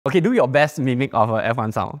Okay, do your best mimic of a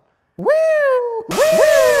F1 sound. Woo!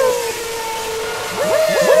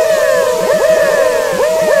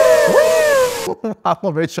 I'm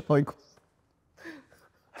not very sure how it goes.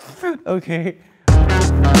 Okay.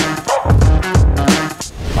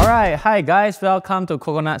 Alright, hi guys, welcome to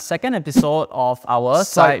Coconut's second episode of our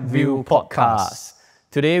Side View podcast.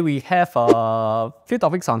 Today we have a few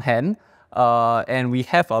topics on hand, and we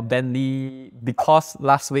have a Bentley because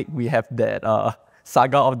last week we have that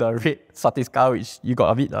saga of the red Swatis car, which you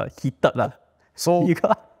got a bit heated lah. So You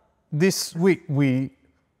got this week we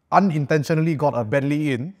unintentionally got a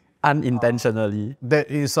Bentley in unintentionally. that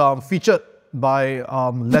is featured by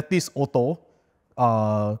Lattice Auto.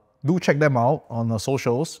 Do check them out on the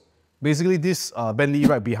socials. Basically, this Bentley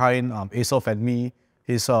right behind Asaf and me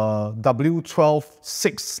is a W12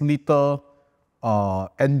 6-liter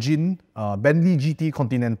engine Bentley GT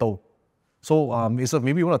Continental. So, Asaf,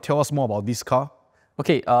 maybe you want to tell us more about this car?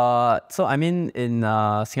 Okay, so I mean, in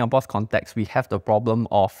Singapore's context, we have the problem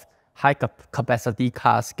of high capacity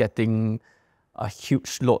cars getting a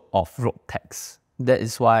huge load of road tax. That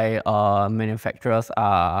is why manufacturers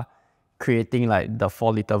are creating like the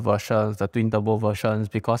 4-liter versions, the twin turbo versions,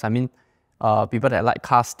 because I mean, people that like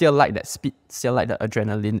cars still like that speed, still like the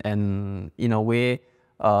adrenaline, and in a way,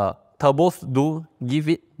 turbos do give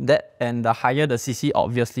it that, and the higher the CC,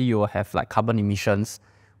 obviously you will have like carbon emissions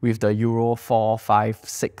with the Euro 4, 5,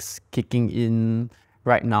 6 kicking in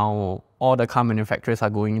right now. All the car manufacturers are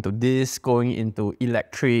going into this, going into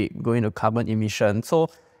electric, going to carbon emission. So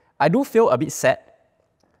I do feel a bit sad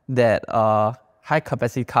that high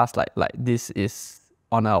capacity cars like this is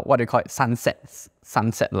on a, what do you call it,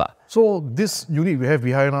 sunset lah. So this unit we have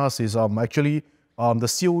behind us is actually the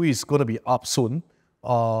COE is going to be up soon.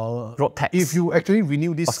 Road tax. If you actually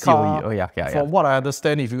renew this car, COE. From what I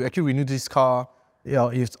understand, if you actually renew this car,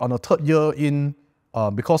 it's on a third year in,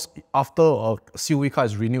 because after a COE car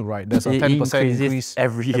is renewed, right, there's a 10% increase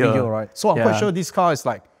every year, right? So I'm quite sure this car is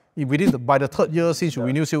like, by the third year since you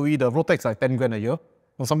renew COE, the road tax is like 10 grand a year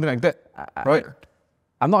or something like that, right?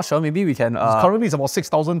 I'm not sure, maybe we can... currently it's about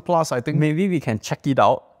 6,000 plus, I think. Maybe we can check it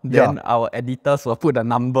out. Then our editors will put the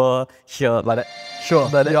number here like that. Sure.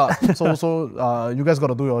 Like that. Yeah. So you guys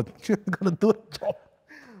gotta do the job.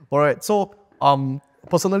 All right. So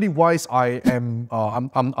personally wise, I'm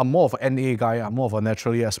more of an NA guy. I'm more of a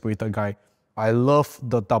naturally aspirated guy. I love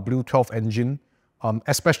the W12 engine,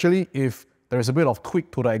 especially if there is a bit of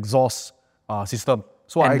tweak to the exhaust system.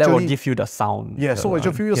 So And that will give you the sound. Yeah. So actually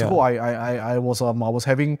a few years ago, I was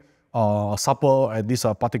having supper at this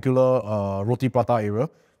particular roti prata area.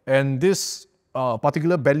 And this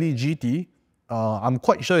particular Bentley GT, I'm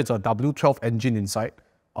quite sure it's a W12 engine inside.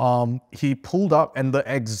 He pulled up and the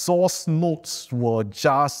exhaust notes were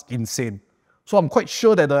just insane. So I'm quite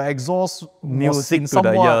sure that the exhaust Music to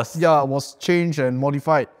the ears. was changed and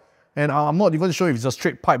modified. And I'm not even sure if it's a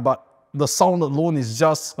straight pipe, but the sound alone is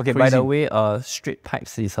just Okay, crazy. by the way, straight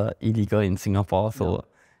pipes is illegal in Singapore. So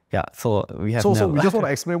so we have So we just want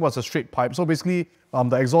to explain what's a straight pipe. So basically,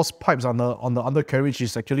 the exhaust pipes on the undercarriage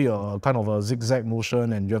is actually a kind of a zigzag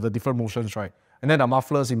motion, and you have the different motions, right? And then the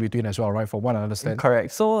mufflers in between as well, right? From what I understand.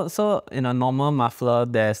 Correct. So in a normal muffler,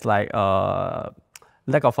 there's like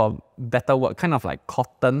lack of a better word, kind of like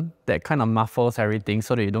cotton that kind of muffles everything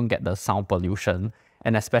so that you don't get the sound pollution.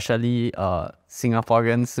 And especially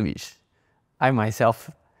Singaporeans, which I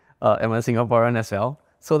myself am a Singaporean as well.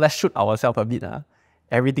 So let's shoot ourselves a bit.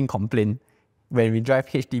 Everything complain. When we drive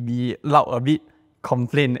HDB, loud a bit,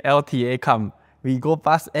 complain. LTA come. We go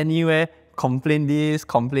past anywhere, complain this,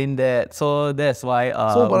 complain that. So that's why.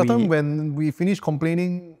 So by the time when we finish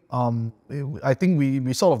complaining, I think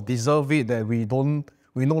we sort of deserve it that we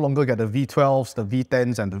no longer get the V12s, the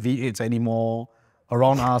V10s, and the V8s anymore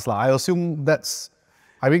around us. I assume that's.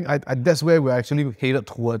 I think that's where we're actually headed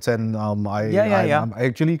towards, and I'm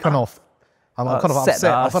actually kind of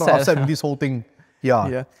upset with this whole thing.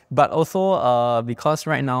 Yeah. But also because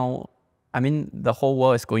right now, I mean, the whole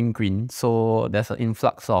world is going green, so there's an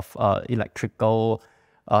influx of electrical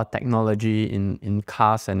technology in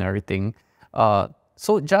cars and everything.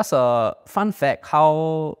 So just a fun fact,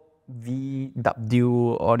 how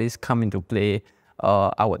VW all this come into play.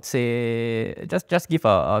 I would say just give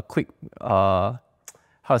a quick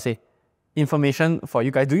how to say information for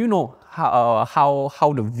you guys. Do you know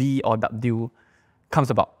how the V or W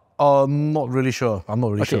comes about? Not really sure. I'm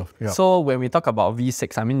not really sure. Yeah. So when we talk about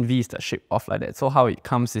V6, I mean V is the shape of like that. So how it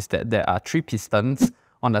comes is that there are 3 pistons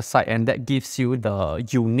on the side, and that gives you the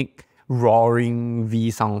unique roaring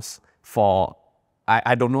V sounds for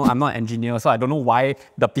I don't know, I'm not an engineer, so I don't know why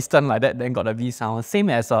the piston like that then got a V sound. Same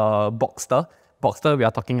as a Boxster. Boxster, we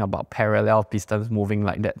are talking about parallel pistons moving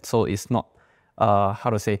like that. So it's not,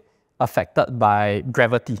 affected by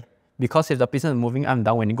gravity. Because if the piston is moving up and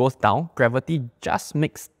down, when it goes down, gravity just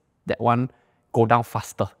makes that one go down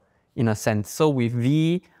faster, in a sense. So with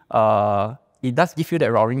V, it does give you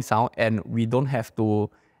that roaring sound, and we don't have to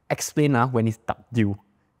explain when it's W.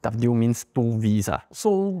 W means 2 Vs.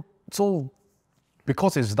 So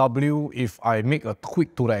because it's W, if I make a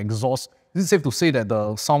tweak to the exhaust, is it safe to say that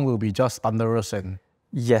the sound will be just thunderous and...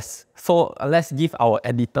 Yes. So let's give our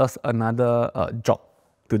editors another job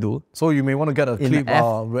to do. So you may want to get a clip,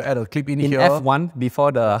 we'll add a clip in here. In F1,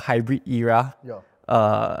 before the hybrid era,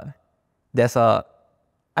 there's a,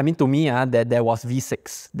 I mean to me, there was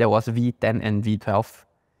V6, there was V10 and V12.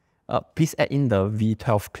 Please add in the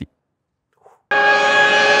V12 clip.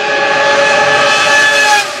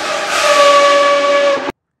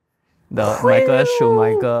 The Michael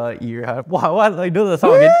Schumacher era. What? I do the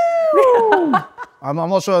sound again? I'm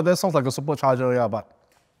not sure, that sounds like a supercharger, yeah, but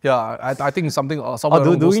yeah, I think it's something...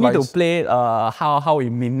 do we need to play how we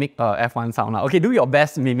mimic F1 sound now? Okay, do your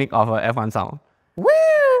best mimic of a F1 sound.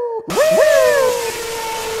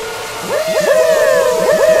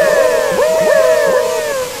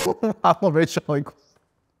 I'm not very sure how it goes.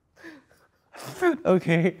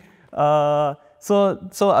 Okay.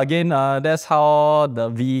 So again, that's how the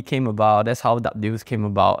V came about. That's how W's came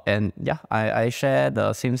about. And yeah, I share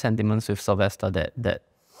the same sentiments with Sylvester that.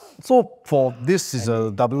 So for this is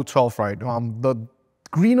a W12, right? The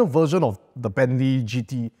greener version of the Bentley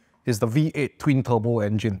GT is the V8 twin turbo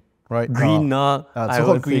engine, right? Greener.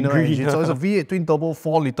 So greener engine. So it's a V8 twin turbo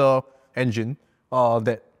 4-liter engine. So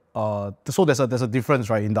there's a difference,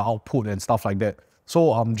 right, in the output and stuff like that.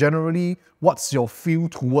 So generally, what's your feel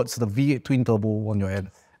towards the V8 twin turbo on your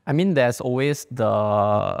end? I mean, there's always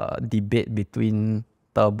the debate between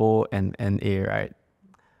turbo and NA, right?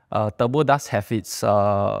 Turbo does have its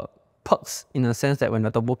perks in a sense that when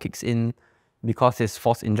the turbo kicks in, because it's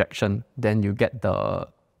forced injection, then you get the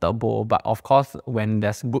turbo. But of course, when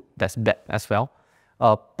there's good, there's bad as well.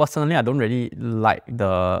 Personally, I don't really like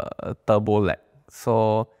the turbo lag.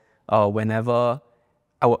 So whenever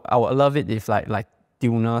I would love it if like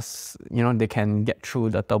tuners, they can get through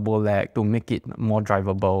the turbo lag to make it more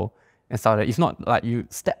drivable and stuff like that. It's not like you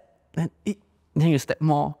step, then you step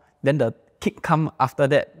more, then the kick come after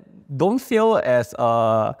that. Don't feel as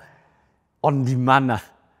on demand.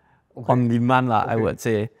 On demand, I would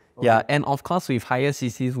say. Okay. Yeah, and of course with higher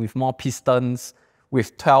CCs, with more pistons,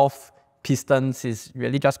 with 12 pistons, is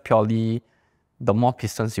really just purely the more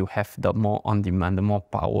pistons you have, the more on demand, the more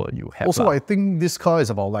power you have. Also, I think this car is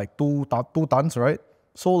about like 2 tons, right?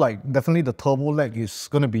 So like definitely the turbo lag is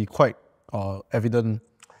going to be quite evident.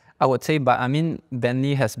 I would say, but I mean,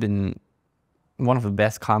 Bentley has been one of the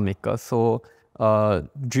best car makers. So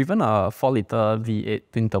driven a 4-liter V8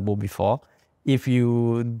 twin turbo before, if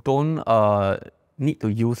you don't need to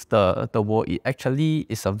use the turbo, it actually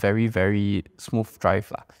is a very, very smooth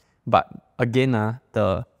drive. But again,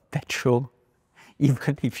 the petrol,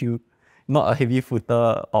 even if you not a heavy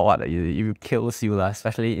footer or what, it kills you,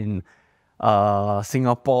 especially in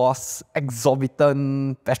Singapore's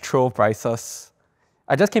exorbitant petrol prices.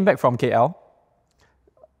 I just came back from KL.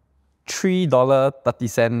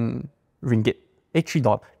 $3.30 ringgit.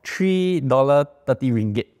 $3.30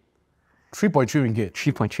 ringgit. 3.3 ringgit.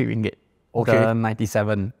 3.3 ringgit. Okay. The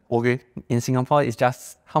 97. Okay. In Singapore, it's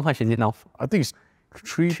just, how much is it now? I think it's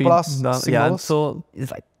 3 plus $6. Yeah, so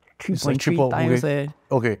it's like 3.3 times.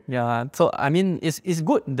 Okay. Yeah, so I mean, it's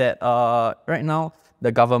good that right now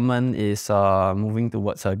the government is moving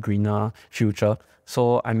towards a greener future.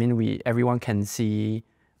 So I mean, everyone can see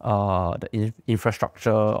the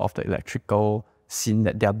infrastructure of the electrical scene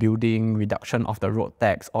that they're building, reduction of the road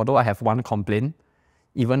tax. Although I have one complaint,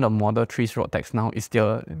 even the Model 3's road tax now is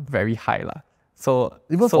still very high. So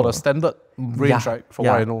even for the standard range, right? From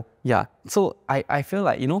what I know. Yeah. So I feel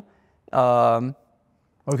like,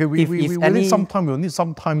 okay, we need some time. We'll need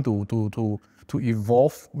some time to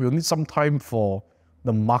evolve. We'll need some time for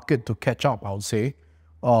the market to catch up, I would say,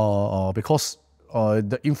 because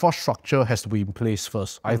the infrastructure has to be in place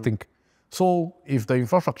first, I think. So if the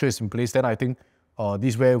infrastructure is in place, then I think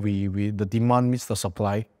this is where the demand meets the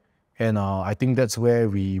supply, and I think that's where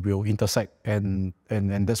we will intersect, and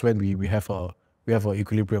that's when we have an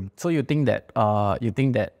equilibrium. So you think that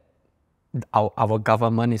our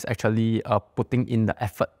government is actually putting in the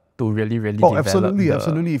effort to really develop?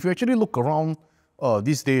 Absolutely. If you actually look around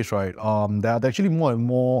these days, right, there are actually more and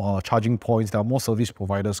more charging points. There are more service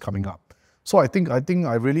providers coming up. So I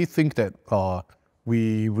really think that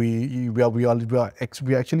we are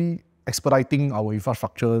actually expediting our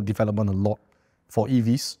infrastructure development a lot for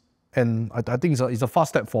EVs. and I think it's a fast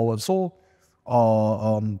step forward. So,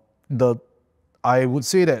 I would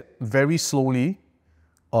say that very slowly,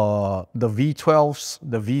 the V12s,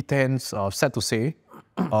 the V10s, sad to say,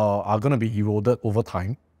 are going to be eroded over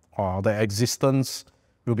time. Their existence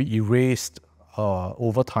will be erased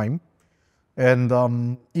over time. And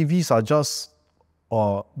EVs are just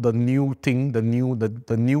the new thing, the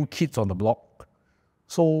new kids on the block.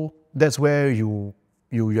 So that's where you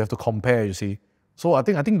have to compare, you see. So I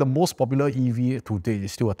think the most popular EV today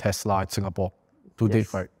is still a Tesla in Singapore today,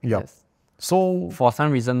 Yes. right? Yeah. Yes. So For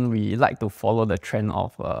some reason, we like to follow the trend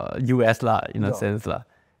of US lah, in a sense lah.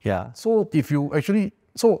 Yeah. So if you actually,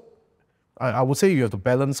 so I would say you have to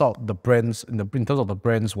balance out the brands in terms of the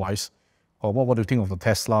brands wise. What do you think of the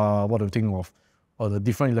Tesla? What do you think of the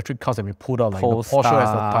different electric cars that we put out? Like the Porsche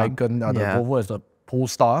has the Taycan, the Volvo has the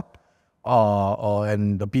Polestar,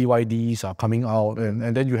 and the BYDs are coming out,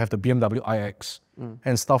 and then you have the BMW iX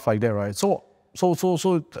and stuff like that, right? So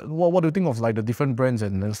what do you think of like the different brands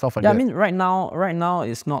and stuff like that? I mean, right now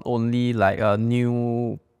it's not only like a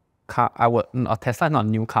new car. Tesla is not a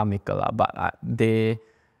new car maker lah, but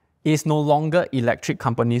it's no longer electric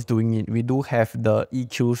companies doing it. We do have the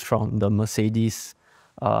EQs from the Mercedes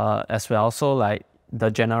as well. So like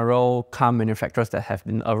the general car manufacturers that have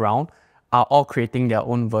been around are all creating their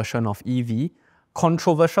own version of EV.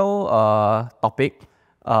 Controversial topic.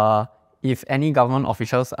 If any government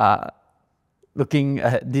officials are looking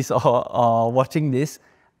at this or watching this,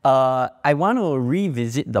 I want to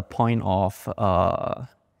revisit the point of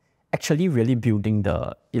actually really building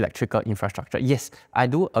the electrical infrastructure. Yes, I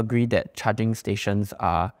do agree that charging stations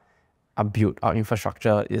are built. Our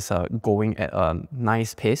infrastructure is going at a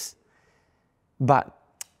nice pace. But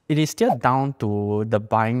it is still down to the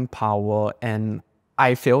buying power, and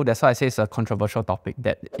I feel, that's why I say it's a controversial topic,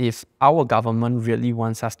 that if our government really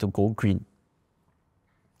wants us to go green,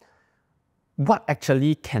 what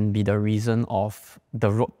actually can be the reason of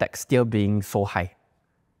the road tax still being so high?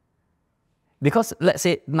 Because let's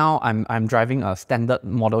say now I'm driving a standard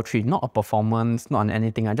Model 3, not a performance, not on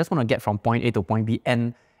anything. I just want to get from point A to point B.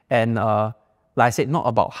 And like I said, not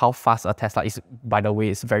about how fast a Tesla is. By the way,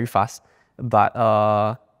 it's very fast.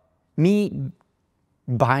 But me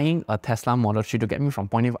buying a Tesla Model 3 to get me from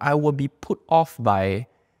point A, I will be put off by,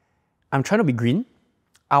 I'm trying to be green.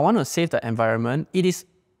 I want to save the environment. It is,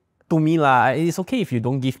 to me lah, it's okay if you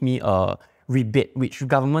don't give me a rebate, which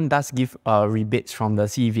government does give rebates from the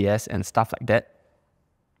CVS and stuff like that.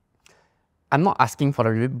 I'm not asking for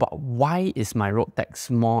the rebate, but why is my road tax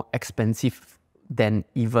more expensive than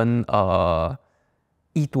even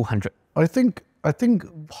E200? I think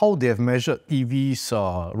how they have measured EVs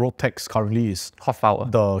road tax currently is horsepower,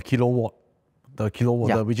 the kilowatt,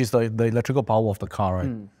 which is the electrical power of the car,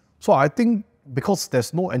 right? So I think because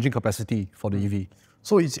there's no engine capacity for the EV,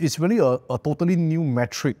 so it's really a totally new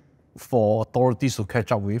metric for authorities to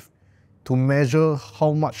catch up with, to measure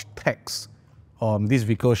how much tax these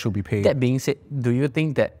vehicles should be paying. That being said, do you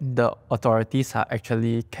think that the authorities are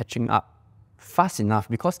actually catching up fast enough?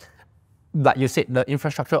 Because like you said, the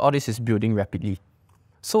infrastructure, all this is building rapidly.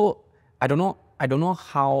 So I don't know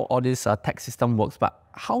how all this tax system works, but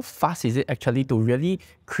how fast is it actually to really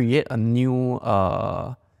create a new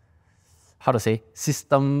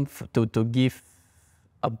system to give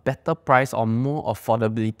a better price or more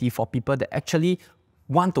affordability for people that actually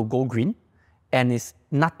want to go green, and it's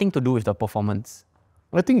nothing to do with the performance?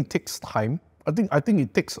 I think it takes time. I think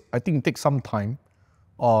it takes some time,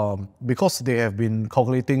 because they have been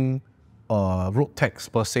calculating road tax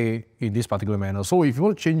per se in this particular manner. So if you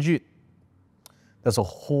want to change it, there's a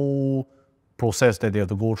whole process that they have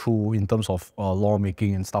to go through in terms of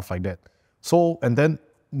lawmaking and stuff like that. So, and then,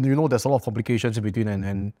 there's a lot of complications in between,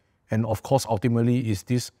 and of course, ultimately, is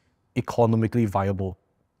this economically viable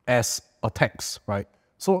as a tax, right?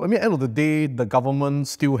 So, I mean, at the end of the day, the government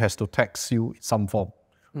still has to tax you in some form,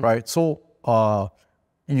 right? So,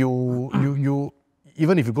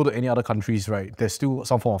 even if you go to any other countries, right, there's still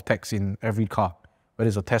some form of tax in every car, whether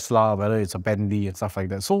it's a Tesla, whether it's a Bentley and stuff like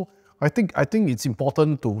that. So, I think it's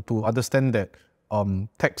important to understand that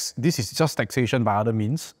this is just taxation by other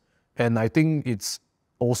means, and I think it's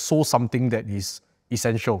also something that is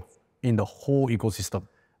essential in the whole ecosystem.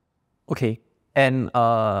 Okay, and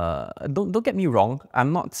don't get me wrong,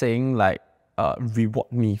 I'm not saying like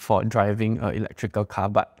reward me for driving an electrical car,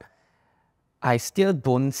 but I still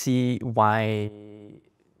don't see why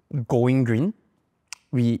going green,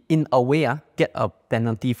 we in a way get a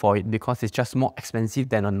penalty for it, because it's just more expensive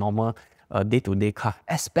than a normal day-to-day car,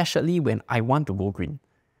 especially when I want to go green.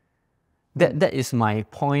 That is my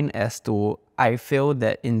point as to, I feel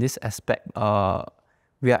that in this aspect,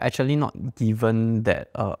 we are actually not given that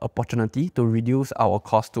opportunity to reduce our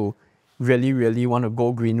cost to really want to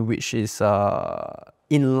go green, which is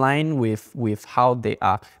in line with how they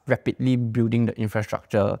are rapidly building the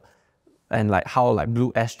infrastructure, and like how like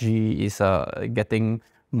Blue SG is getting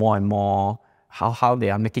more and more, how they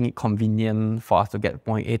are making it convenient for us to get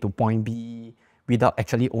point A to point B without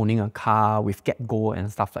actually owning a car with Get Go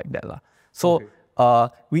and stuff like that. So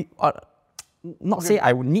we are not say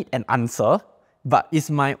I would need an answer, but it's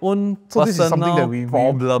my own personal this is something that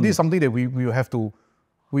problem. This is something that we will have to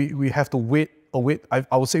wait.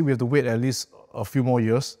 I would say we have to wait at least a few more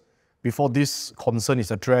years before this concern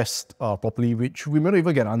is addressed properly, which we may not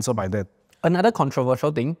even get an answer by then. Another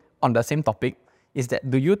controversial thing on the same topic is that,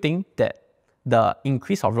 do you think that the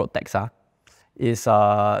increase of road tax is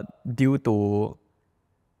due to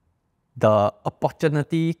the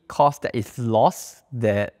opportunity cost that is lost,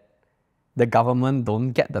 that the government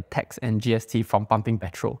don't get the tax and GST from pumping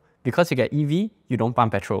petrol? Because you get EV, you don't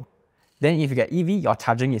pump petrol. Then if you get EV, your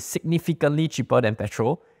charging is significantly cheaper than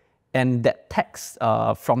petrol, and that tax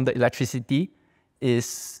from the electricity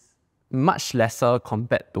is much lesser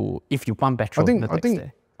compared to if you pump petrol.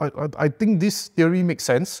 I think this theory makes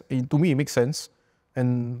sense. To me, it makes sense.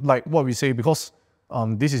 And like what we say, because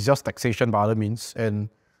this is just taxation by other means, and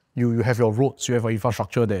you have your roads, you have your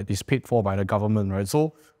infrastructure that is paid for by the government, right?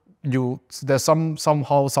 So there's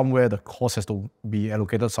somehow, somewhere the cost has to be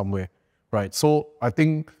allocated somewhere, right? So I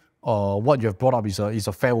think what you have brought up is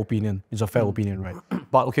a fair opinion. It's a fair opinion, right?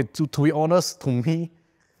 But okay, to be honest, to me,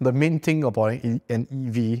 the main thing about an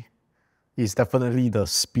EV is definitely the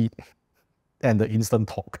speed and the instant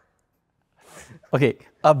torque. Okay,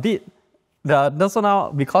 a bit. So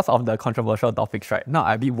now, because of the controversial topics, right, now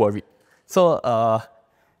I'm a bit worried. So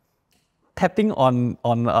tapping on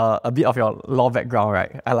a bit of your law background,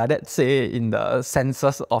 right, I like that say in the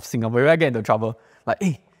census of Singapore, I get into trouble. Like,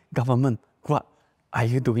 hey, government, what are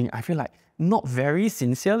you doing? I feel like not very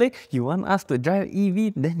sincerely. You want us to drive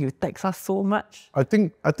EV, then you tax us so much. I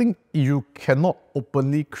think you cannot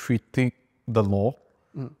openly critique the law,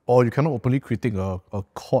 or you cannot openly critique a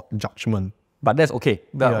court judgment. But that's okay.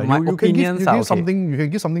 My opinions are okay. You can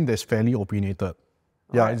give something that's fairly opinionated.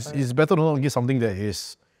 Yeah, right, it's better to not give something that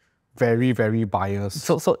is very biased.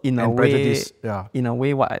 So in a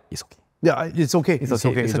way, what is okay? Yeah, it's okay. It's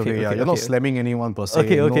okay. Yeah, you're not slamming anyone per se.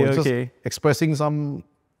 Okay. Just expressing some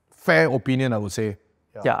fair opinion, I would say.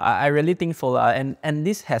 Yeah, I really think so. And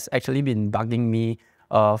this has actually been bugging me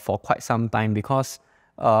for quite some time, because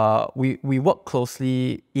we work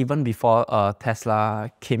closely even before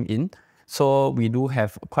Tesla came in. So we do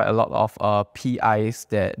have quite a lot of PIs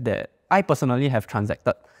that I personally have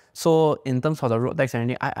transacted. So in terms of the road tax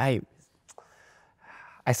and everything,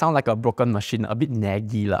 I sound like a broken machine, a bit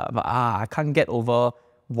naggy but I can't get over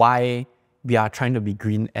why we are trying to be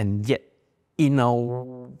green and yet,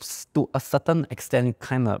 to a certain extent,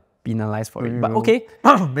 kind of penalized for it. But okay.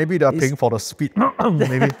 Maybe they're paying for the speed.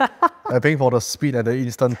 Maybe they're paying for the speed and the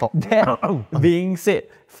instant torque. That being said,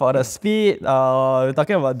 for the speed, we're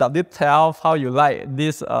talking about W12, how you like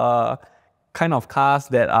this kind of cars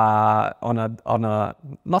that are on a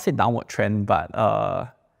not say downward trend, but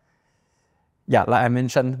yeah, like I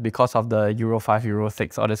mentioned, because of the Euro 5, Euro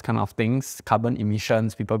 6, all these kind of things, carbon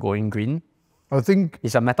emissions, people going green. I think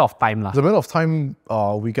it's a matter of time. It's a matter of time.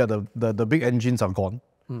 We get the big engines are gone.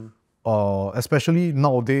 Especially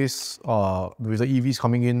nowadays, with the EVs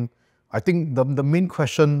coming in, I think the main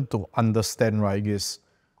question to understand, right, is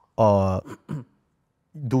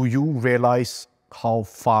do you realize how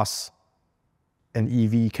fast an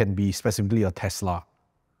EV can be, specifically a Tesla?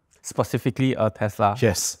 Specifically a Tesla?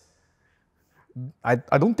 Yes. I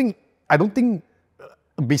don't think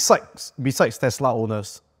besides Tesla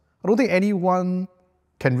owners, I don't think anyone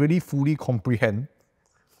can really fully comprehend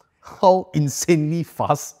how insanely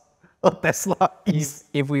fast a Tesla is.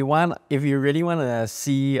 If you really want to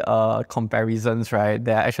see comparisons, right,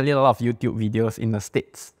 there are actually a lot of YouTube videos in the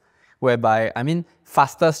States whereby,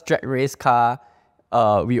 fastest drag race car,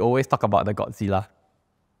 we always talk about the Godzilla.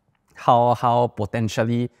 How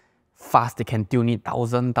potentially fast they can tune it,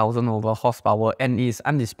 1,000 over horsepower, and is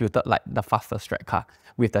undisputed like the fastest drag car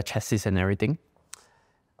with the chassis and everything.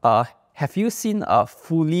 Have you seen a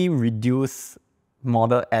fully reduced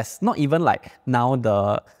Model S? Not even like now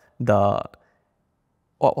the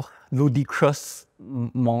ludicrous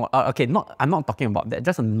okay, I'm not talking about that,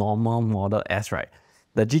 just a normal Model S, right?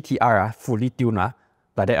 The GTR fully tuned like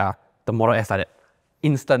that, the Model S like that,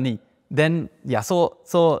 instantly. Then yeah,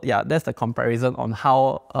 so yeah, that's the comparison on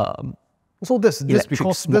how so that's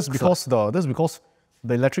because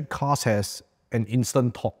the electric cars has an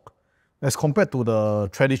instant torque as compared to the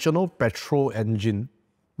traditional petrol engine.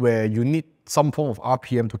 where you need some form of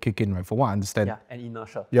RPM to kick in, right? From what I understand. Yeah, and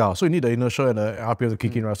inertia. Yeah, so you need the inertia and the RPM to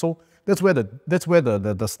kick in, right? So that's where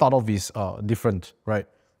the start off is different, right?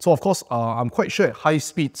 So of course, I'm quite sure at high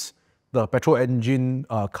speeds, the petrol engine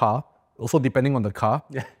car, also depending on the car,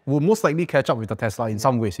 will most likely catch up with the Tesla in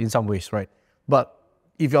some ways, right? But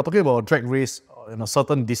if you're talking about a drag race in a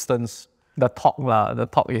certain distance, the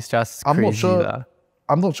torque is just crazy.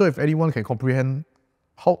 I'm not sure if anyone can comprehend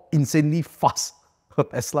how insanely fast a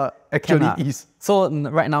Tesla actually is. So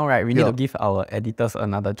right now, right, we need to give our editors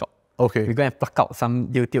another job. Okay. We're going to pluck out some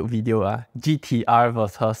YouTube video, GTR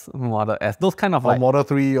versus Model S. Those kind of or Model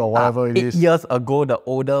 3 or whatever it is. 8 years ago, the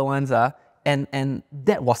older ones, and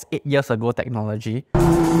that was 8 years ago technology.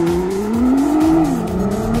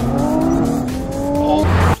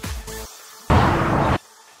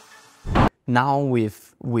 Now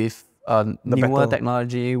with newer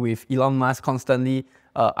technology, with Elon Musk constantly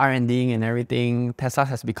R&Ding and everything, Tesla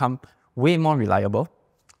has become way more reliable.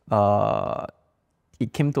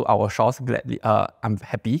 It came to our shores gladly. I'm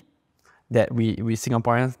happy that we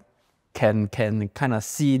Singaporeans can kind of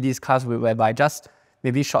see these cars whereby just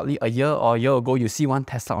maybe shortly a year ago, you see one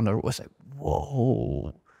Tesla on the road. It's like,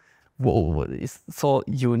 whoa, it's so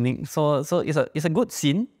unique. So it's a good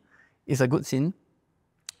scene. It's a good scene.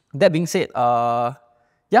 That being said,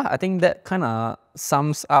 yeah, I think that kind of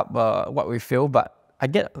sums up what we feel. But I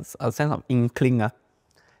get a sense of inkling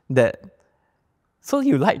that. So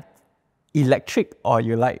you like electric or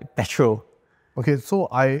you like petrol? Okay, so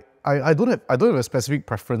I don't have a specific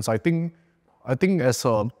preference. I think as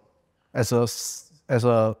a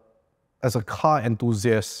car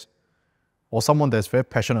enthusiast or someone that's very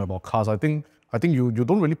passionate about cars, I think you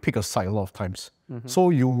don't really pick a side a lot of times. So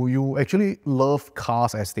you actually love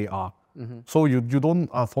cars as they are. So you don't,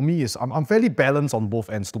 for me, I'm fairly balanced on both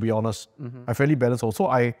ends, to be honest. I'm fairly balanced also.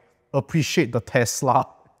 I appreciate the Tesla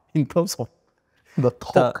in terms of the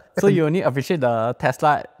torque. So you only appreciate the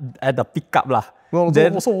Tesla at the pickup lah. Well,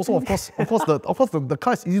 also of course the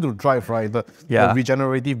car is easy to drive, right? The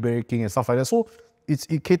regenerative braking and stuff like that. So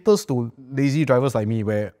it caters to lazy drivers like me,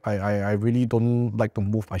 where I really don't like to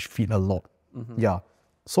move my feet a lot. Yeah.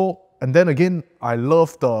 So, and then again, I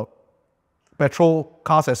love the petrol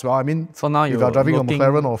cars as well. I mean, so now if you're driving a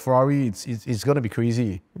McLaren or a Ferrari, it's gonna be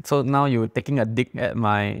crazy. So now you're taking a dig at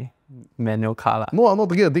my manual car. No, I'm not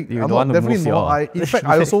taking a dig. In fact,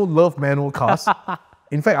 I also love manual cars.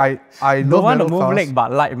 In fact, I love manual cars. Leg,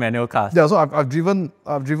 but like manual cars. Yeah, so I've driven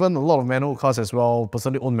a lot of manual cars as well.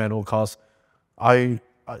 Personally own manual cars.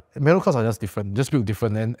 Manual cars are just different, just built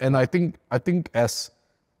different. And I think as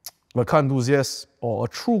a car enthusiast or a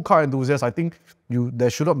true car enthusiast, I think there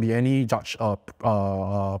should not be any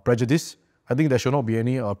prejudice. I think there should not be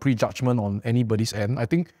any prejudgment on anybody's end. I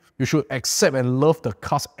think you should accept and love the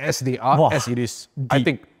cars as they are, as it is. I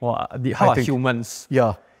think. How are humans?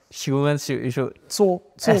 Yeah. Humans, you should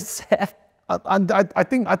accept. I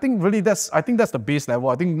think really that's the base level.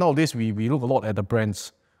 I think nowadays we look a lot at the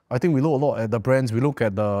brands. I think we look a lot at the brands. We look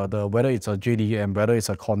at the whether it's a JDM, whether it's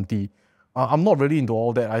a Conti. I'm not really into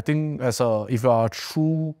all that. I think if you are a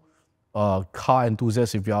true car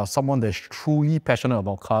enthusiast, if you are someone that's truly passionate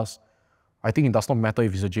about cars, I think it does not matter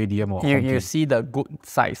if it's a JDM or a Conti. You see the good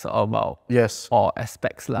sides about all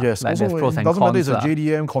aspects. Yes, like also there's pros it and doesn't cons. Matter if it's a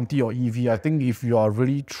JDM, Conti or EV. I think if you are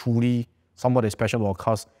really truly someone that's passionate about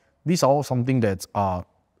cars, these are all something that are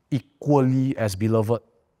equally as beloved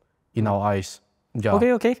in our eyes. Yeah.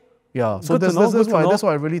 Okay. Yeah. So that's what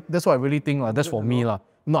I really think. That's for me.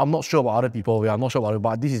 No, I'm not sure about other people. I'm not sure about it,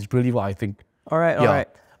 but this is really what I think. All right.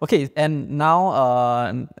 Okay, and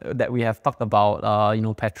now that we have talked about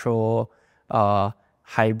petrol,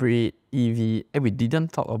 hybrid, EV. We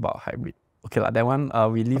didn't talk about hybrid. Okay, that one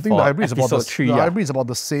we leave for episode 3. The hybrid is about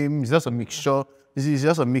the same. It's just a mixture.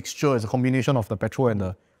 It's a combination of the petrol and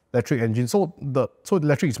the electric engine. So the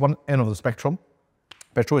electric is one end of the spectrum.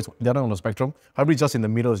 Petrol is the other end of the spectrum. Hybrid is just in the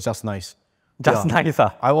middle. It's just nice. Nice.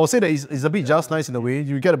 I will say that it's a bit just nice in a way.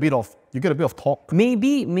 You get a bit of torque.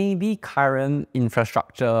 Maybe current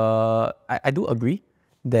infrastructure. I do agree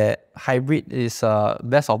that hybrid is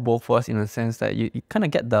best of both worlds in the sense that you kind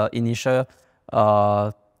of get the initial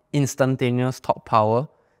instantaneous torque power,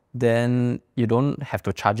 then you don't have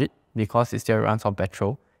to charge it because it still runs on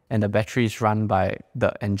petrol and the battery is run by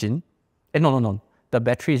the engine. No. The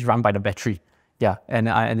battery is run by the battery. Yeah, and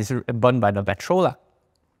it's burned by the petrol.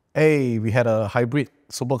 Hey, we had a hybrid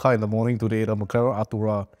supercar in the morning today, the McLaren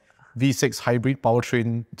Artura V6 hybrid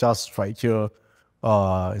powertrain just right here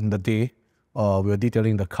in the day. We were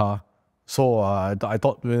detailing the car. So I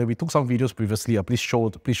thought we took some videos previously. Please show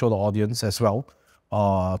the audience as well.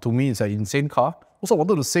 To me, it's an insane car. Also, I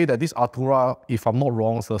wanted to say that this Artura, if I'm not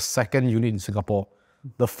wrong, is the second unit in Singapore.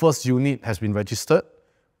 The first unit has been registered.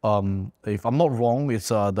 If I'm not wrong, it's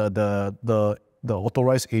the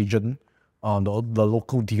authorized agent, the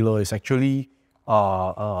local dealer is actually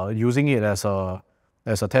using it as a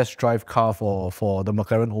test drive car for the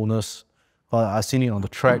McLaren owners. I've seen it on the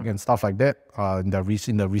track and stuff like that, in the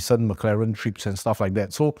recent McLaren trips and stuff like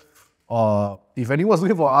that. So if anyone's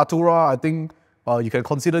looking for Artura, I think you can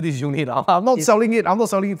consider this unit. I'm not selling it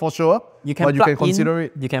for sure, but you can consider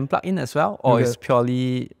it. You can plug in as well, or it's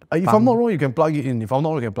purely... If I'm not wrong, you can plug it in. If I'm not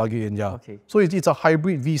wrong, you can plug it in, yeah. Okay. So it's a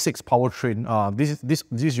hybrid V6 powertrain.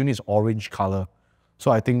 This unit is orange color.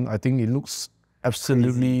 So I think it looks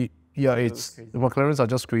absolutely... Crazy. Yeah, the McLarens are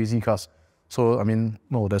just crazy cars. So, I mean,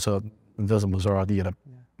 no, there's a Maserati at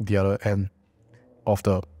the other end of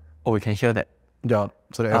the... Oh, we can hear that. Yeah,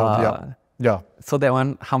 so the yeah. So that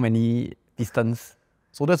one, how many pistons?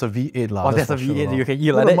 So that's a V8 lah. Oh, that's a V8. Sure. You can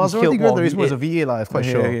hear like that. The Maserati Gran Turismo is a V8 lah. It's quite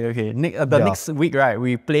sure. Okay. Next week, right?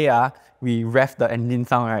 We play we rev the engine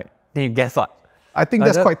sound, right? Then you guess what? I think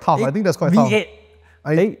that's quite tough. I think that's quite tough. V8.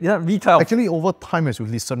 V12. Actually, over time as you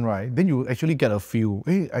listen, right, then you actually get a feel.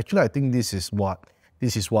 Hey, actually, I think this is what.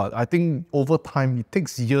 I think over time it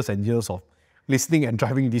takes years and years of listening and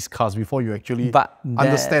driving these cars before you actually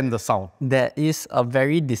understand the sound. There is a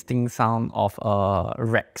very distinct sound of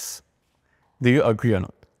Rex. Do you agree or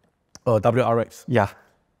not? WRX. Yeah.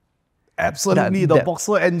 Absolutely. The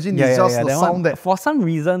Boxer engine is just the sound that... For some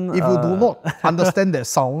reason... If you do not understand that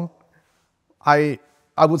sound, I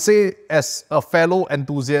would say as a fellow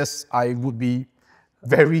enthusiast, I would be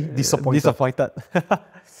very disappointed.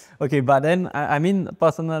 Okay, but then, I mean,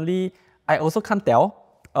 personally, I also can't tell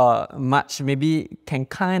much. Maybe can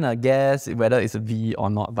kind of guess whether it's a V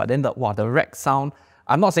or not. But then the Rex sound,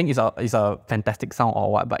 I'm not saying it's a fantastic sound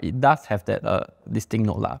or what, but it does have that distinct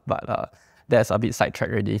note lah. But that's a bit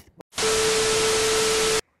sidetracked already.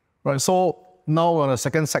 Right, so now on the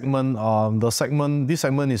second segment, this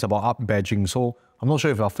segment is about upbadging. So I'm not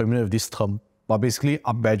sure if you're familiar with this term, but basically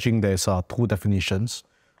upbadging, there's two definitions.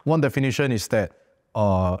 One definition is that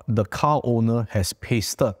the car owner has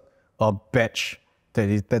pasted a badge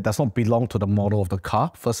that does not belong to the model of the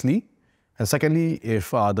car, firstly. And secondly,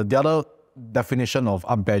 if the other definition of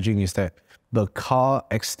upbadging is that the car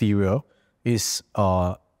exterior is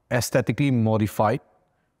aesthetically modified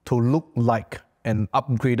to look like an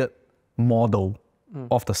upgraded model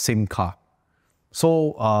of the same car.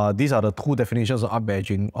 So these are the two definitions of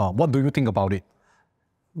upbadging. What do you think about it?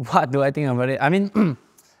 What do I think about it? I mean,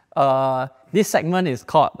 this segment is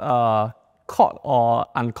called caught or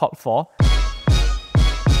uncalled for.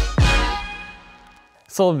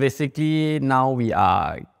 So basically, now we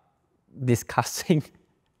are discussing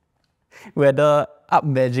whether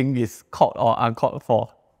upbadging is caught or uncalled for.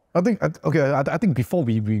 I think before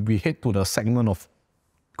we head to the segment of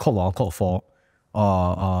caught or uncalled for,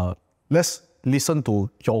 let's listen to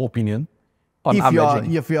your opinion on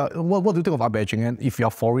upbadging. What do you think of upbadging, and if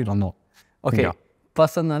you're for it or not? Okay,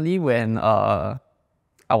 personally, when I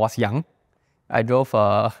was young, I drove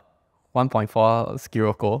a 1.4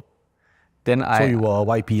 Scirocco. Then so you were a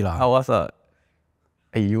YP lah. I was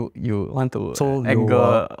you want to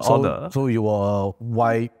anger all the... So you were a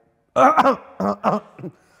Y...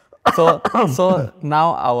 so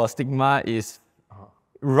now our stigma is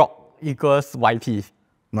rock equals YP.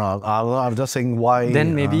 No, I'm just saying why.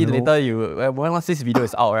 Then maybe later once this video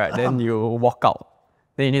is out, right, then you walk out.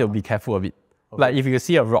 Then you need to be careful of it. Okay. Like if you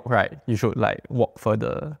see a rock, right, you should like walk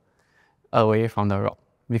further away from the rock.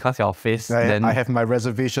 Because your face, I have my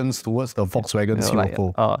reservations towards the Volkswagen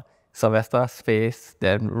Scirocco. Like, Sylvester's face,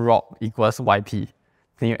 then rock equals YP.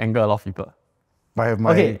 Then you anger a lot of people. I have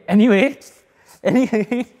my... Okay, anyway,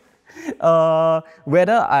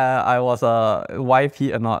 whether I was a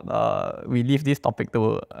YP or not, we leave this topic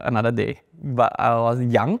to another day. But I was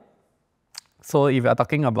young. So if you're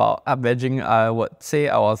talking about upbadging, I would say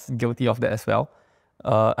I was guilty of that as well.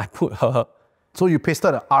 I put her... So you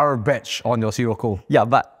pasted an R badge on your Scirocco? Yeah,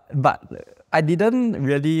 but I didn't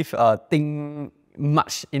really think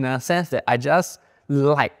much, in a sense that I just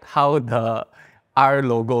liked how the R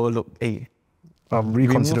logo looked. Hey, I'm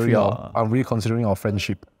reconsidering our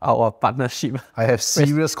friendship. Our partnership. I have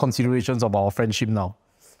serious considerations about our friendship now.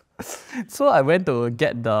 So I went to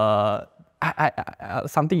get the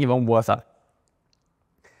something even worse.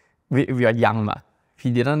 We are young, we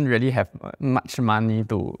didn't really have much money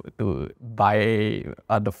to buy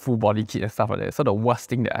the full body kit and stuff like that. So the worst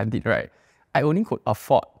thing that I did, right, I only could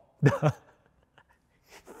afford the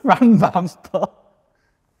front bumper.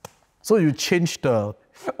 So you changed the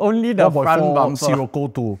only the front bumper Scirocco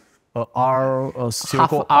to a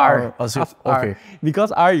circle R. half R. okay.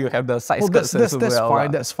 Because R, you have the side skirts as That's well.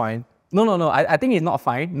 fine. That's fine. No. I think it's not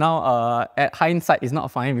fine. Now, at hindsight, it's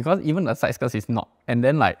not fine because even the side skirts is not. And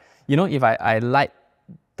then like, you know, if I like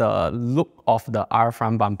the look of the R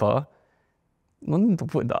front bumper, no need to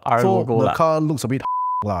put the R logo. So the car looks a bit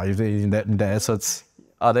if they in that essence.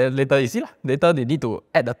 Then later you see later they need to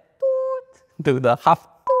add the to the half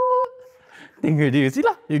thing already. You see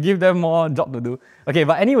you give them more job to do. Okay,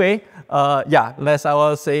 but anyway, yeah, as I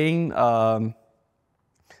was saying, I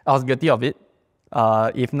was guilty of it.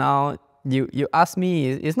 If now you ask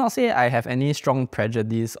me, it's not say I have any strong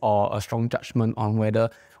prejudice or a strong judgment on whether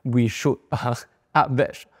we should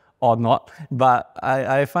upbadge or not, but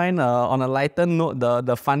I find on a lighter note,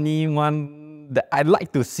 the funny one that I'd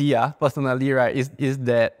like to see personally, right, is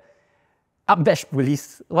that Upbadge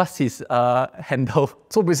Police, what's his handle?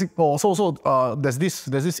 So basically, there's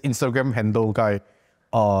this Instagram handle guy.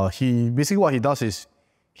 He basically what he does is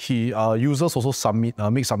users also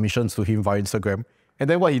make submissions to him via Instagram, and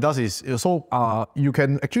then what he does is you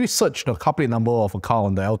can actually search the car plate number of a car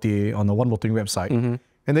on the LTA on the One Motoring website,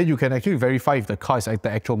 and then you can actually verify if the car is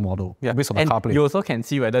the actual model based on the car plate. You also can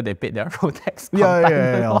see whether they paid their road tax.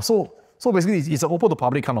 Yeah. So basically, it's an open to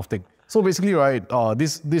public kind of thing. So basically, right,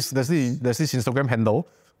 there's this Instagram handle.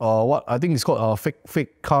 What I think it's called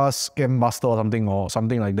fake car scam master or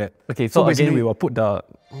something like that. Okay, so again we will put the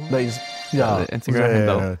Instagram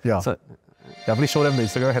handle. Yeah. So, please show them the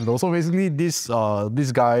Instagram handle. So basically, this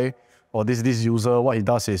guy or this user, what he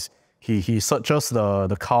does is he searches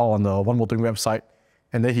the car on the One Motoring website,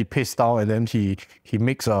 and then he pastes down, and then he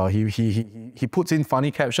makes he puts in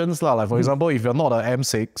funny captions like for example, if you're not an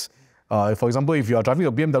M6. For example, if you are driving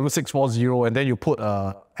a BMW 640 and then you put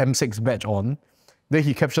a M6 badge on, then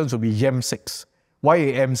his captions will be YAM6.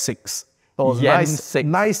 YAM6. So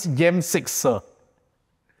nice YAM6, sir.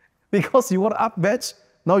 Because you want up badge,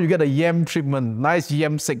 now you get a YAM treatment. Nice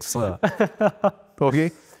YAM6, sir.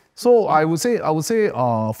 Okay. So I would say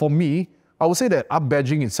for me, I would say that up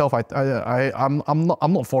badging itself, I'm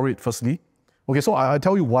not for it. Firstly, okay. So I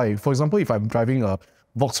tell you why. For example, if I'm driving a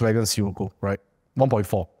Volkswagen Sirocco, right,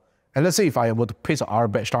 1.4. And let's say if I were to paste an R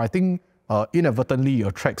badge, I think inadvertently it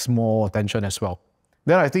attracts more attention as well.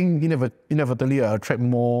 Then I think inadvertently attract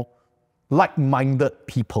more like-minded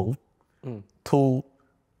people to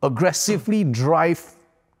aggressively drive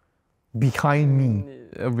behind me.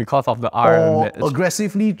 Because of the R or badge.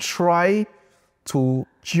 Aggressively try to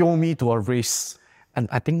chill me to a race. And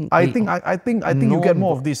I think you get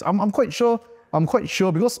more of this. I'm quite sure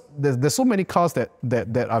because there's so many cars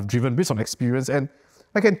that I've driven based on experience, and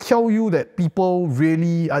I can tell you that people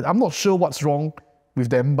really, I'm not sure what's wrong with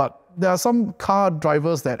them, but there are some car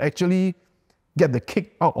drivers that actually get the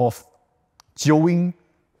kick out of showing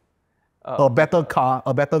a better car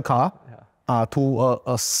to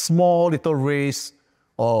a small little race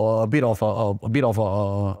or a bit of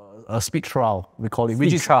a speed trial, we call it,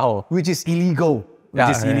 which is illegal,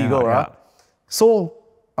 right? So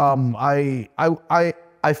I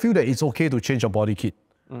feel that it's okay to change your body kit.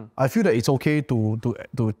 I feel that it's okay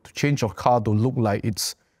to change your car to look like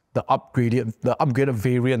it's the upgraded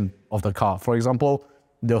variant of the car. For example,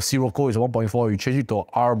 the Sirocco is 1.4, you change it to an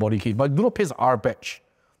R body kit, but do not paste R badge.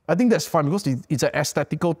 I think that's fine because it's an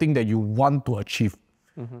aesthetical thing that you want to achieve.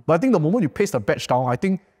 But I think the moment you paste the badge down,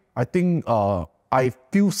 I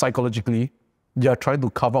feel psychologically you're trying to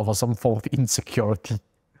cover up for some form of insecurity.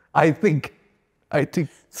 I think.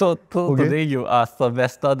 So today you are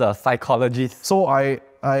Sylvester the psychologist. So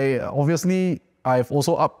I've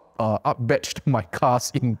also up-badged my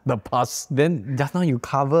cars in the past. Then just now you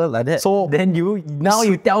cover like that. So then you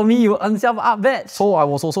tell me you unself up-badge. So I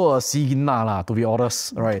was also a Sigina to be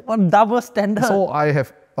honest, right? What double standard? So I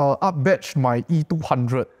have up-badged my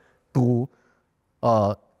E200 to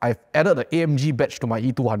I've added the AMG badge to my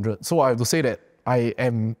E200. So I have to say that I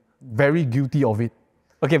am very guilty of it.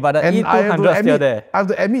 Okay, but the E200 is still there. I have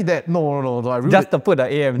to admit that no. Just to put the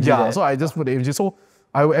AMG there. So I just put the AMG. So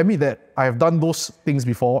I will admit that I have done those things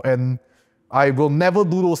before and I will never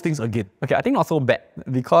do those things again. Okay, I think not so bad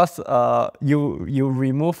because you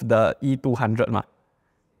remove the E200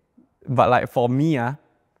 But like for me I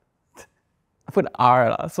put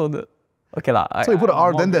R so the so you put the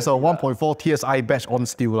R, then there's a 1.4 TSI badge on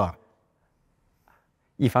still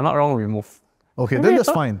If I'm not wrong, remove. Okay, then that's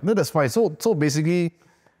fine. So basically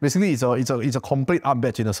it's a complete up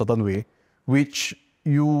badge in a certain way, which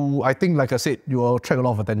I think, like I said, you will attract a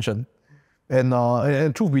lot of attention. And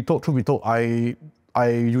truth be told, I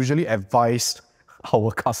usually advise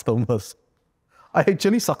our customers. I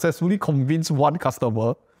actually successfully convinced one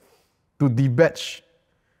customer to debadge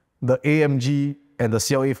the AMG and the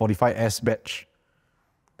CLA 45S badge,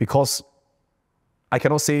 because I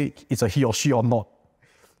cannot say it's a he or she or not,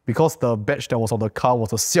 because the badge that was on the car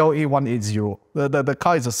was a CLA 180. The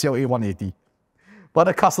car is a CLA 180. But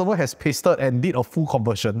the customer has pasted and did a full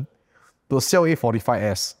conversion to a CLA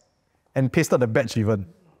 45S and pasted the badge even.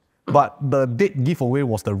 But the dead giveaway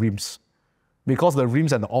was the rims. Because the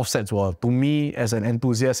rims and the offsets were, to me, as an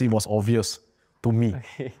enthusiast, it was obvious to me.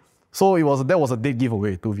 Okay. So that was a dead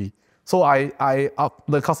giveaway to me. So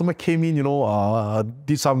the customer came in,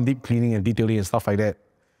 did some deep cleaning and detailing and stuff like that.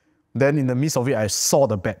 Then in the midst of it, I saw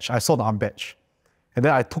the badge, I saw the arm badge. And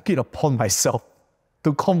then I took it upon myself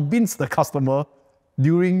to convince the customer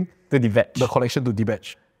during To debadge. the collection to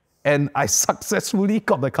debadge. And I successfully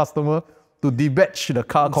got the customer to debadge the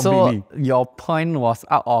car completely. So your point was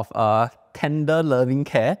out of tender loving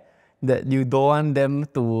care that you don't want them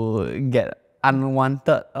to get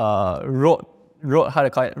unwanted road how to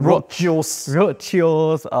call it? Road chills. Road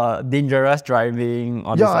chills, dangerous driving.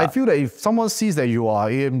 All Yeah, I feel that if someone sees that you are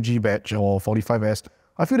AMG badge or 45S,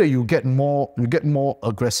 I feel that you get more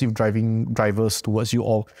aggressive drivers towards you,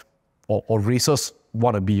 or racers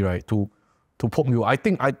want to be, right, to poke you. I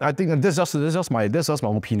think that's just my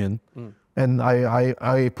opinion. And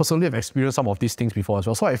I personally have experienced some of these things before as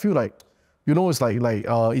well. So I feel like, it's like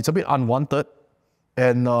it's a bit unwanted,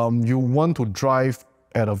 and you want to drive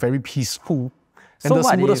at a very peaceful and the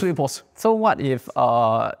smoothest way possible. So what if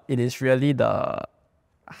it is really the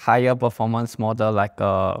higher performance model like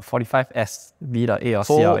a 45S, be the A or CLA?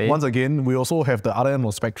 So once again, we also have the other end of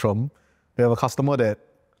the spectrum. We have a customer that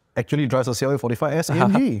actually drives a CLA 45S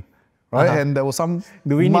AMG. Right, and there was some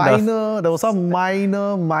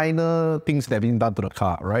minor things that have been done to the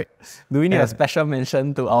car, right? Do we need a special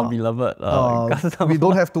mention to our beloved customer? We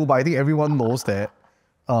don't have to, but I think everyone knows that.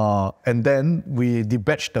 And then we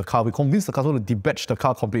debadged the car. We convinced the customer to debadge the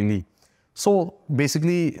car completely. So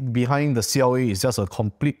basically, behind the CLA is just a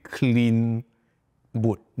complete clean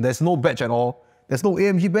boot. There's no badge at all. There's no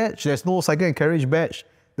AMG badge. There's no cycle and carriage badge.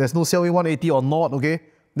 There's no CLA 180 or not. Okay.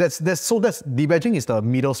 That's debadging is the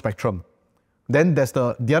middle spectrum. Then there's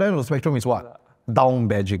the other end of the spectrum is what? Down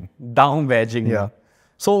badging. Down badging. Yeah.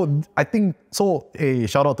 So I think hey,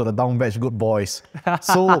 shout out to the down badge good boys.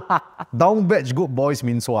 So down badge good boys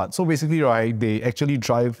means what? So basically, right, they actually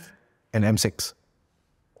drive an M6,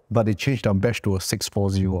 but they changed their badge to a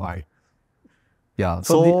 640i. Yeah.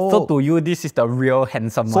 So to you, this is the real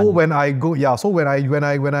handsome one. So when I go, yeah. So when I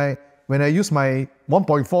use my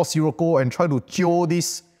 1.4 Sirocco and try to chill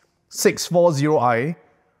this 640i,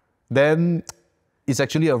 then it's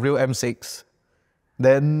actually a real M6.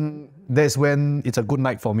 Then that's when it's a good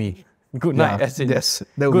night for me. Good night, yeah, as in yes,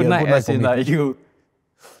 that will good be a night, good night as for in me. like you.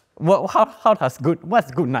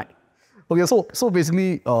 What's good night? Okay, so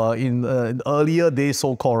basically, in earlier days,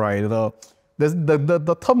 so-called, right,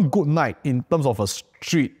 the term good night in terms of a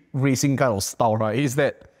street racing kind of style, right, is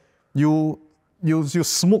that you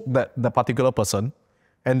smoke that particular person,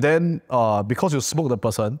 and then because you smoke the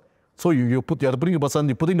person, so you're putting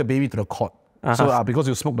the baby to the cot. So because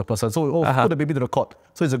you smoke the person, so put the baby to the cot.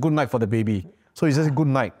 So it's a good night for the baby. So it's just a good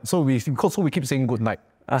night. So we keep saying good night.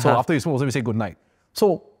 So after you smoke, also we say good night.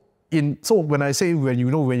 So when I say when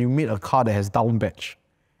you meet a car that has down badge,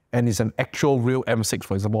 and it's an actual real M6,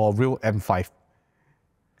 for example, or real M5,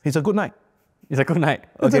 it's a good night. It's a good night.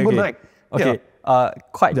 It's a good night. Okay. Yeah.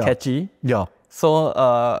 Quite catchy. Yeah.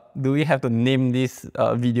 So do we have to name this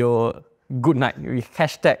video Good Night with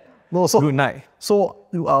hashtag Good Night? So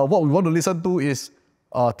what we want to listen to is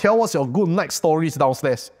tell us your good night stories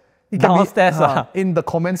downstairs. Downstairs, in the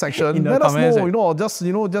comment section. Let us know.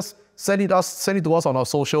 Just send it to us on our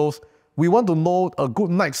socials. We want to know a good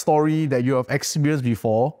night story that you have experienced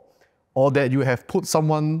before, or that you have put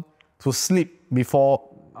someone to sleep before.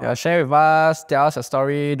 Yeah, share with us, tell us a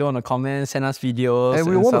story, do on the comments, send us videos. And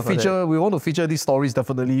we want to feature these stories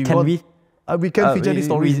definitely. We can feature these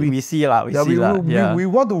stories. We see lah. We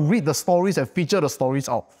want to read the stories and feature the stories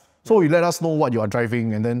out. So you let us know what you are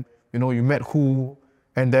driving, and then you met who,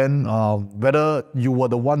 and then whether you were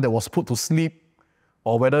the one that was put to sleep,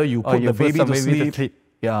 or whether you put the baby to sleep.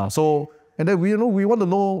 Yeah. So and then we want to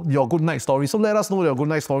know your good night stories. So let us know your good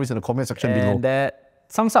night stories in the comment section below. And that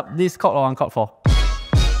sums up this called or uncalled for.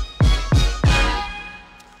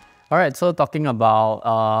 All right, so talking about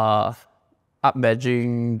up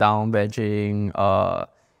badging, down badging,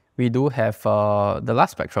 we do have the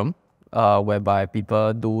last spectrum, whereby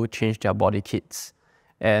people do change their body kits.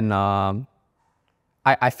 And I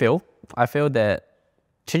feel that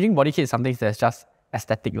changing body kit is something that's just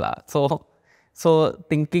aesthetic lah. So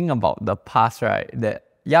thinking about the past, right, that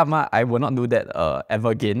I will not do that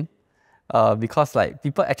ever again. because like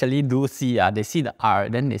people actually do see, they see the R,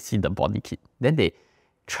 then they see the body kit. Then they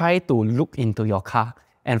try to look into your car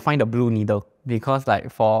and find the blue needle. Because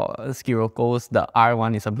like for Scirocco's, the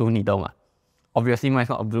R1 is a blue needle. Obviously mine is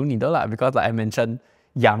not a blue needle because like I mentioned,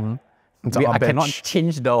 young. I cannot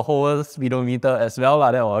change the whole speedometer as well.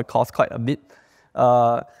 That will cost quite a bit.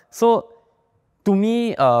 So to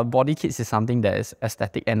me, body kits is something that is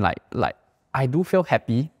aesthetic, and like I do feel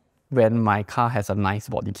happy when my car has a nice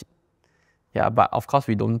body kit. Yeah, but of course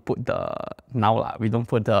we don't put we don't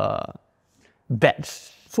put the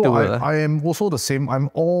badge. So I am also the same.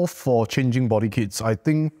 I'm all for changing body kits. I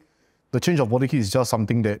think the change of body kit is just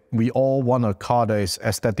something that we all want a car that is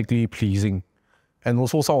aesthetically pleasing. And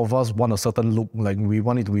also some of us want a certain look, like we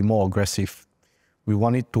want it to be more aggressive. We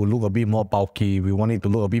want it to look a bit more bulky. We want it to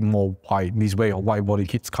look a bit more wide. This is where your wide body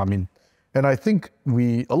kits come in. And I think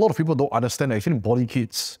a lot of people don't understand that actually body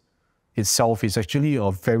kits itself is actually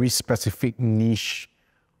a very specific niche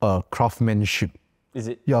craftsmanship. Is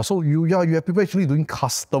it? Yeah, so you have people actually doing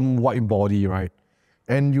custom wide body, right?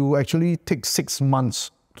 And you actually take 6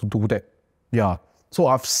 months to do that. Yeah. So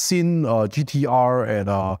I've seen GTR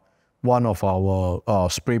at one of our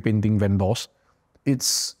spray painting vendors.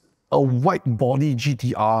 It's a white body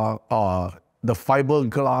GTR. The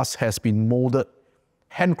fiberglass has been molded,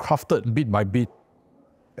 handcrafted bit by bit.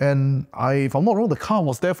 And if I'm not wrong, the car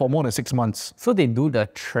was there for more than 6 months. So they do the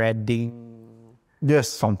threading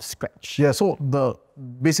from scratch. Yeah, so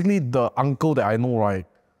basically the uncle that I know, right?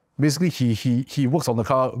 Basically he works on the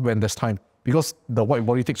car when there's time, because the white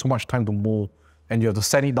body takes so much time to mold, and you have to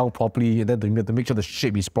sand it down properly, and then you have to make sure the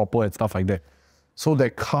shape is proper and stuff like that. So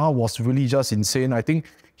that car was really just insane. I think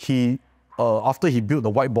after he built the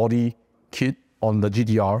white body kit on the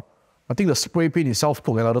GTR, I think the spray paint itself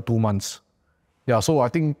took another 2 months. Yeah, so I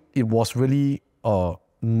think it was really a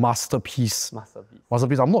masterpiece.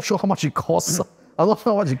 Masterpiece. I'm not sure how much it costs. I'm not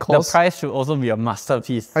sure how much it costs. The price should also be a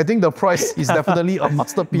masterpiece. I think the price is definitely a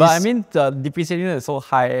masterpiece. But I mean, the depreciation is so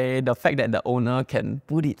high, the fact that the owner can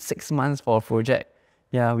put it 6 months for a project,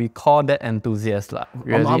 yeah, we call that enthusiast.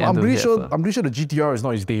 Really I'm pretty sure the GTR is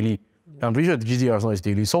not his daily. I'm pretty sure the GTR is not his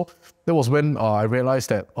daily. So that was when I realized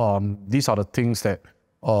that these are the things that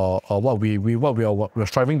what we're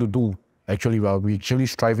striving to do. Actually, we're actually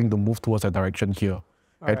striving to move towards that direction here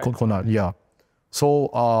at Goodnight. Yeah. So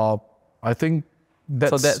I think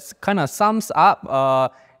that's kind of sums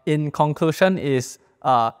up. In conclusion, is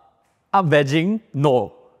up-vegging,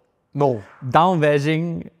 no.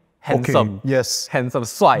 Down-vegging, handsome. Okay. Yes. Handsome,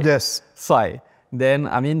 swai. Yes. Swai. Then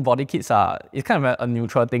I mean, body kits it's kind of a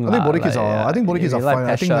neutral thing. I think body kits are fine.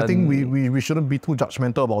 I think we shouldn't be too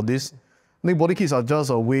judgmental about this. I think body kits are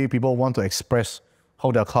just a way people want to express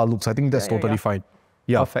how their car looks. I think that's totally fine.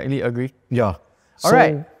 Yeah. Perfectly agree. Yeah. All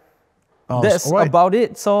right. That's about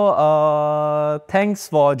it. So thanks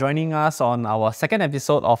for joining us on our second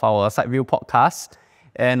episode of our Side View podcast.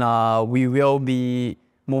 And we will be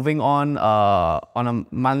moving on a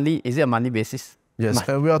monthly, is it a monthly basis? Yes,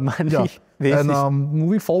 we are monthly basis. And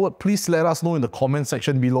moving forward, please let us know in the comment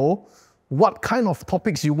section below what kind of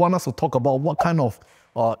topics you want us to talk about, what kind of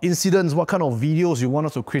incidents, what kind of videos you want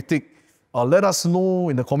us to critique. Let us know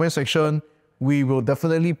in the comment section. We will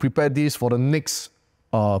definitely prepare this for the next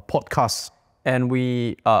podcast. And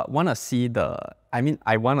we want to see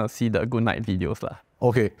I want to see the Goodnight videos.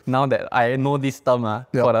 Okay. Now that I know this term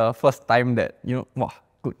for the first time that, wow,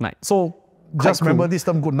 Goodnight. So just remember this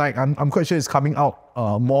term, Goodnight. I'm quite sure it's coming out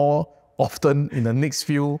more often in the next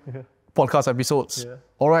few podcast episodes. Yeah.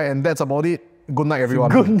 All right, and that's about it. Good night,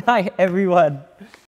 everyone. Good night, everyone.